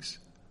wings.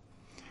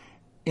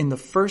 In the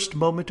first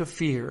moment of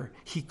fear,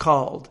 he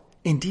called,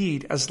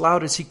 indeed as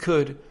loud as he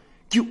could,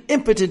 "You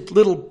impudent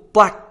little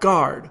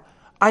blackguard!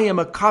 I am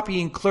a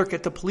copying clerk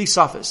at the police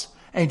office,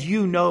 and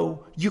you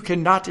know you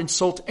cannot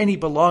insult any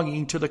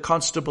belonging to the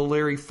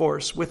constabulary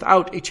force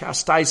without a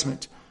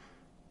chastisement.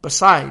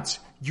 Besides,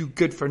 you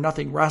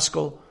good-for-nothing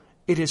rascal,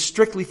 it is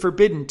strictly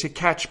forbidden to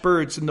catch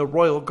birds in the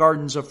royal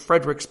gardens of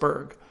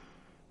Fredericksburg.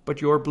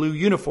 But your blue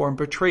uniform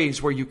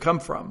betrays where you come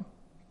from."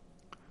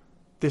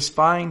 This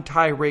fine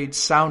tirade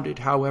sounded,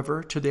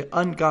 however, to the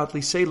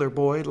ungodly sailor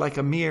boy like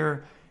a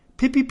mere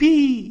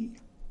pee-pee-pee.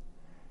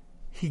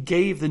 He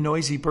gave the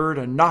noisy bird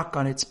a knock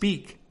on its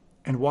beak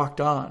and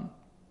walked on.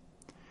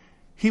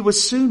 He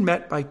was soon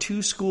met by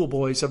two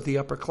schoolboys of the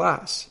upper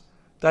class,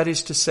 that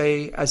is to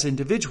say, as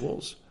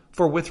individuals,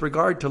 for with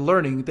regard to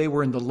learning they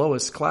were in the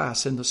lowest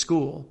class in the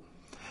school,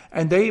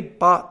 and they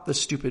bought the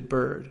stupid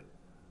bird.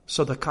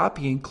 So the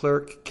copying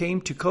clerk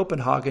came to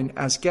Copenhagen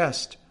as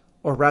guest,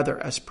 or rather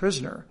as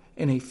prisoner,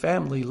 in a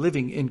family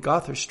living in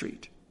Gother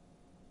Street.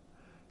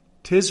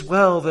 "'Tis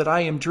well that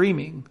I am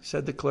dreaming,"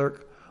 said the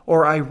clerk,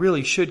 "or I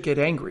really should get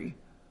angry.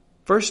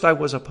 First I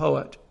was a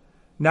poet,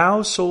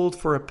 now sold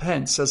for a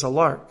pence as a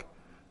lark.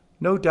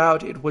 No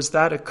doubt it was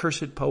that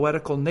accursed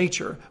poetical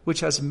nature which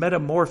has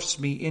metamorphosed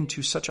me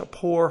into such a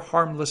poor,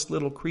 harmless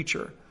little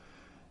creature.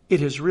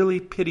 It is really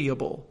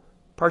pitiable,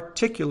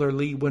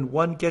 particularly when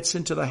one gets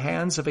into the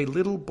hands of a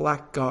little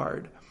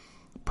blackguard,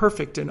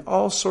 perfect in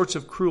all sorts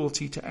of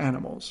cruelty to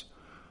animals.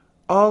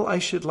 All I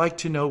should like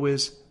to know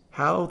is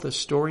how the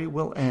story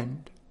will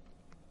end."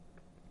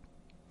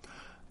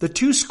 The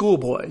two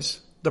schoolboys,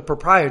 the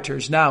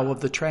proprietors now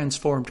of the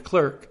transformed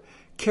clerk,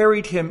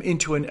 carried him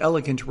into an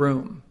elegant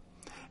room.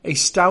 A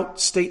stout,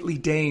 stately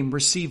dame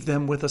received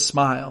them with a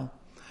smile,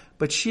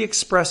 but she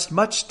expressed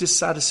much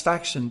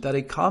dissatisfaction that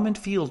a common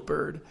field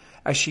bird,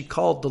 as she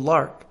called the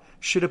lark,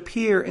 should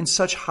appear in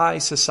such high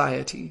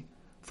society.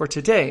 For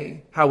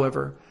today,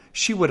 however,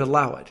 she would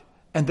allow it,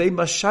 and they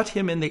must shut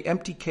him in the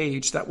empty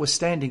cage that was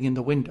standing in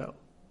the window.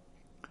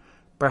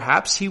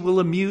 "Perhaps he will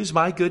amuse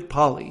my good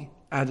Polly,"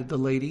 added the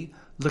lady,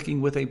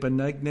 looking with a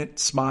benignant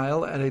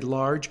smile at a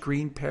large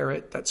green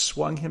parrot that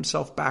swung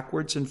himself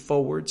backwards and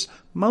forwards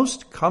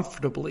most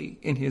comfortably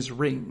in his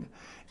ring,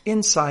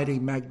 inside a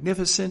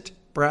magnificent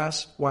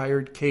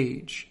brass-wired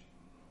cage.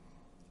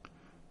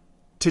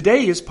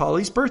 "Today is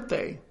Polly's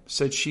birthday,"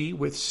 said she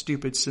with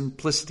stupid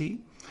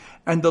simplicity,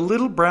 "and the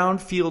little brown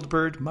field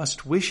bird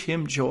must wish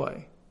him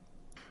joy."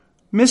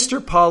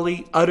 Mr.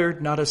 Polly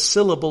uttered not a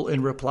syllable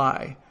in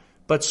reply,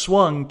 but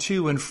swung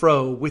to and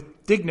fro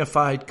with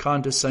dignified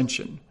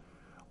condescension,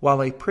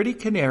 while a pretty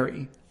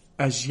canary,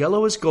 as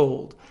yellow as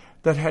gold,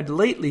 that had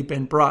lately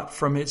been brought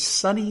from its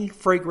sunny,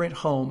 fragrant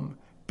home,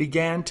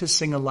 began to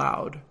sing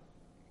aloud.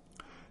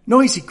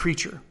 "Noisy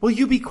creature, will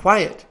you be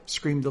quiet?"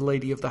 screamed the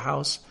lady of the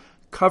house,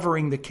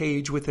 covering the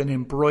cage with an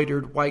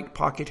embroidered white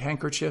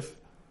pocket-handkerchief.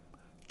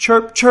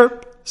 "Chirp,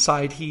 chirp,"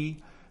 sighed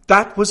he,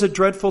 "that was a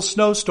dreadful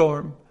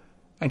snowstorm,"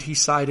 and he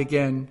sighed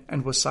again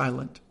and was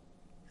silent.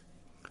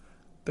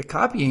 The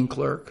copying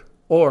clerk,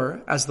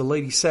 or, as the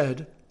lady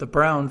said, the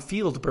brown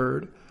field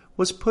bird,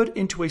 was put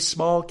into a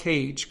small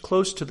cage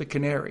close to the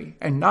canary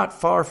and not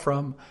far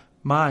from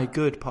 "my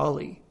good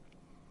Polly."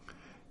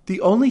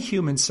 The only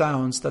human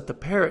sounds that the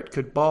parrot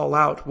could bawl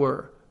out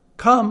were,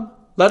 "Come,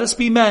 let us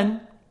be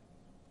men."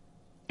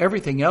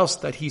 Everything else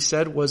that he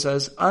said was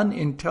as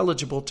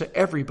unintelligible to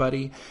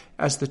everybody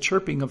as the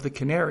chirping of the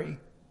canary,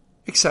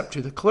 except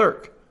to the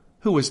clerk,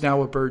 who was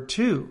now a bird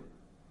too.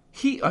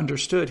 He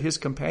understood his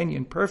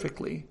companion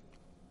perfectly.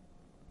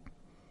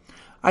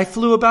 "I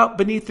flew about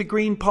beneath the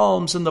green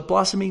palms and the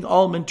blossoming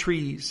almond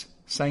trees,"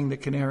 sang the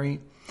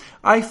canary.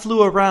 "I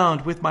flew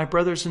around with my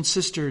brothers and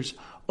sisters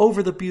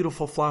over the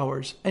beautiful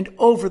flowers and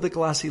over the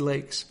glassy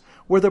lakes,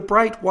 where the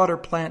bright water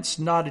plants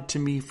nodded to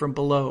me from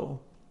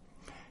below.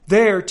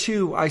 There,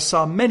 too, I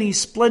saw many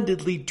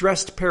splendidly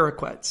dressed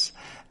paroquets,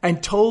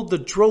 and told the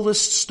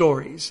drollest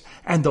stories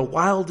and the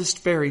wildest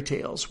fairy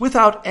tales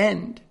without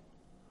end."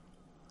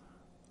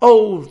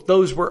 "Oh,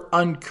 those were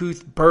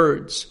uncouth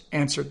birds,"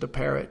 answered the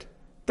parrot.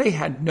 "They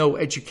had no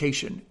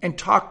education, and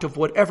talked of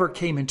whatever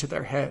came into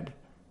their head.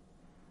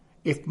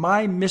 If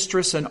my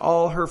mistress and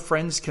all her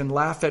friends can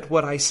laugh at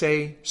what I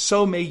say,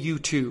 so may you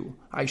too,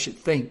 I should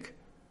think.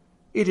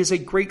 It is a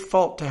great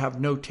fault to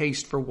have no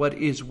taste for what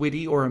is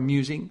witty or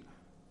amusing.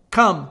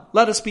 Come,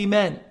 let us be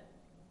men.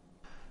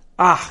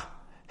 Ah,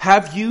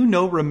 have you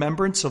no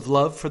remembrance of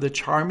love for the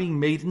charming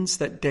maidens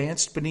that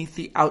danced beneath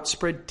the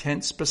outspread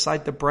tents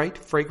beside the bright,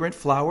 fragrant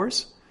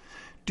flowers?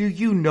 Do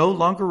you no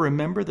longer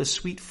remember the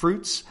sweet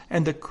fruits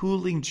and the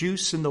cooling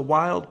juice in the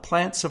wild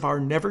plants of our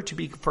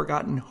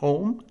never-to-be-forgotten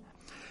home?"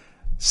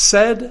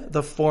 Said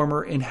the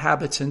former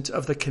inhabitant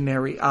of the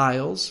Canary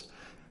Isles,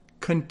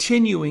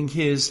 continuing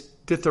his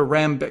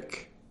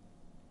dithyrambic.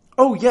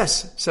 "Oh,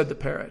 yes," said the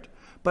parrot,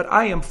 "but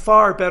I am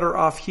far better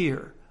off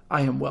here.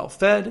 I am well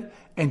fed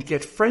and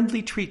get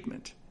friendly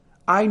treatment.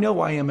 I know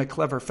I am a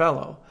clever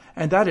fellow,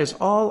 and that is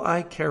all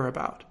I care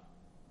about."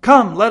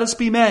 Come, let us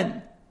be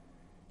men.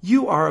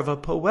 You are of a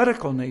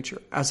poetical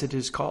nature, as it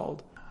is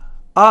called.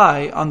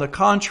 I, on the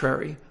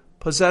contrary,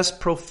 possess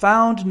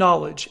profound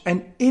knowledge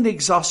and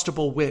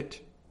inexhaustible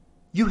wit.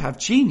 You have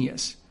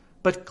genius,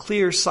 but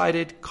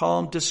clear-sighted,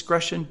 calm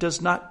discretion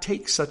does not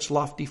take such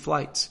lofty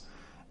flights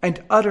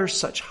and utter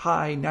such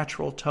high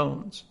natural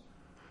tones.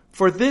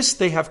 For this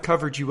they have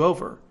covered you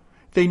over.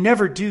 They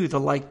never do the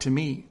like to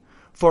me,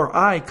 for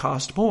I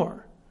cost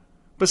more.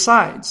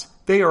 Besides,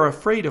 they are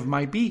afraid of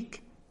my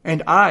beak,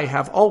 and I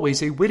have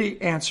always a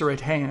witty answer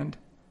at hand.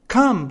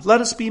 Come,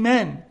 let us be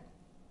men.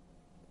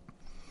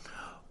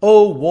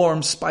 O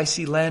warm,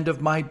 spicy land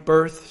of my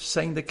birth,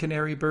 sang the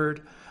canary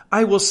bird,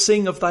 I will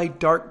sing of thy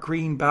dark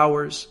green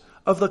bowers,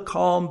 of the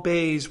calm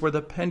bays where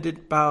the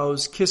pendant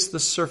boughs kiss the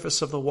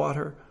surface of the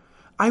water.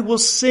 I will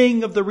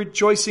sing of the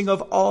rejoicing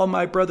of all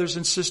my brothers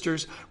and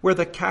sisters where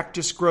the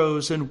cactus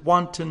grows in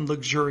wanton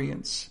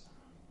luxuriance.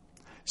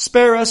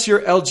 Spare us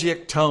your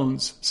elegiac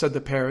tones, said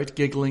the parrot,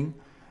 giggling.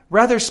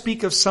 Rather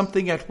speak of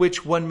something at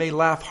which one may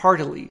laugh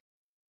heartily.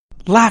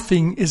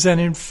 Laughing is an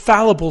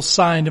infallible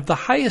sign of the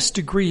highest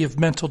degree of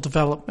mental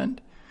development.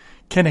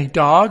 Can a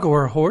dog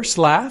or a horse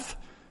laugh?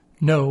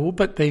 No,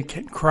 but they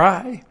can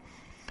cry.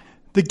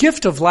 The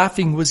gift of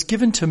laughing was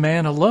given to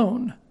man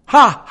alone.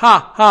 Ha,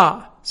 ha,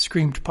 ha,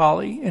 screamed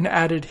Polly, and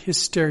added his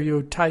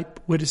stereotype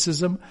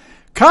witticism.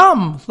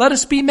 Come, let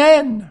us be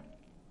men.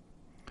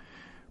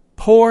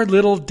 Poor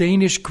little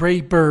Danish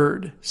gray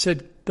bird,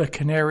 said the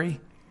canary.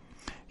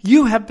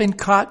 You have been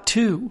caught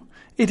too.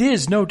 It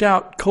is, no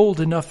doubt, cold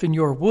enough in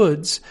your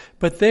woods,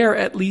 but there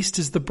at least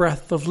is the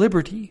breath of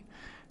liberty.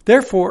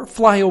 Therefore,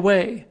 fly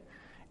away.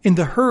 In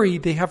the hurry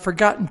they have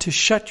forgotten to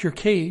shut your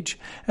cage,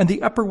 and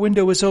the upper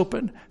window is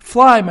open.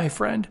 Fly, my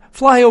friend,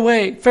 fly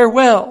away.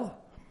 Farewell.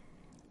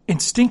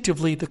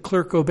 Instinctively the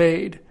clerk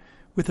obeyed.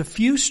 With a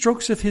few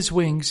strokes of his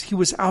wings he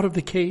was out of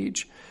the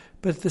cage,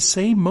 but at the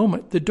same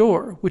moment the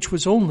door, which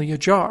was only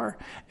ajar,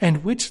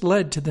 and which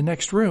led to the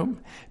next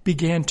room,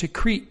 began to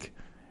creak,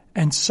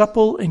 and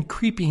supple and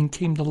creeping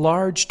came the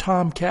large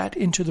tomcat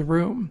into the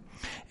room,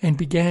 and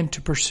began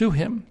to pursue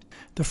him.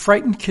 The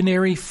frightened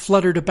canary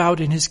fluttered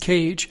about in his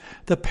cage.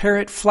 The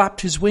parrot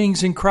flapped his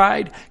wings and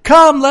cried,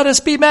 Come, let us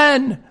be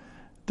men!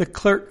 The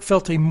clerk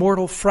felt a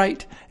mortal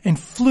fright and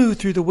flew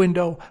through the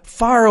window,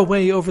 far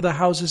away over the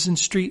houses and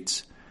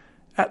streets.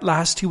 At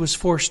last he was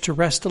forced to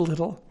rest a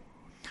little.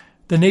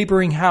 The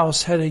neighboring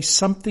house had a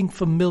something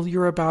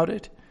familiar about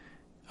it.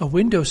 A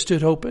window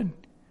stood open.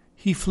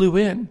 He flew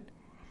in.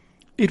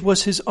 It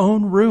was his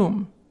own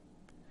room.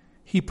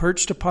 He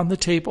perched upon the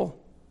table.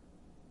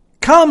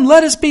 Come,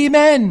 let us be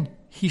men,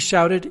 he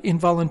shouted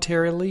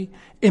involuntarily,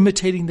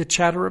 imitating the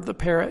chatter of the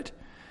parrot.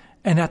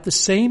 And at the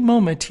same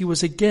moment he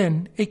was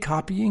again a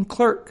copying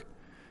clerk.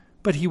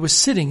 But he was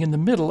sitting in the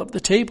middle of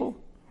the table.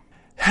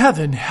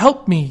 Heaven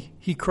help me,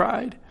 he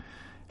cried.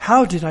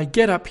 How did I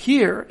get up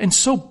here, and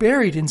so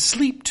buried in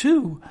sleep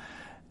too?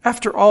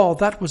 After all,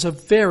 that was a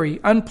very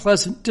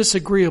unpleasant,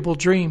 disagreeable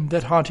dream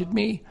that haunted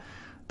me.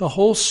 The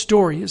whole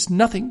story is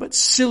nothing but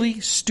silly,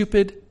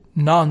 stupid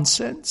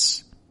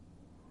nonsense.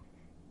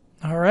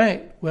 All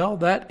right, well,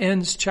 that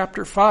ends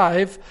chapter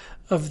 5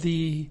 of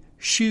the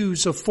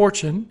Shoes of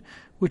Fortune,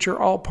 which are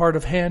all part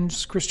of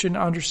Hans Christian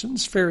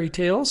Andersen's fairy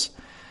tales.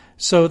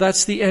 So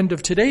that's the end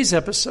of today's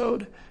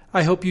episode.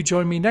 I hope you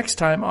join me next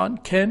time on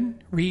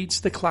Ken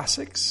Reads the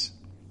Classics.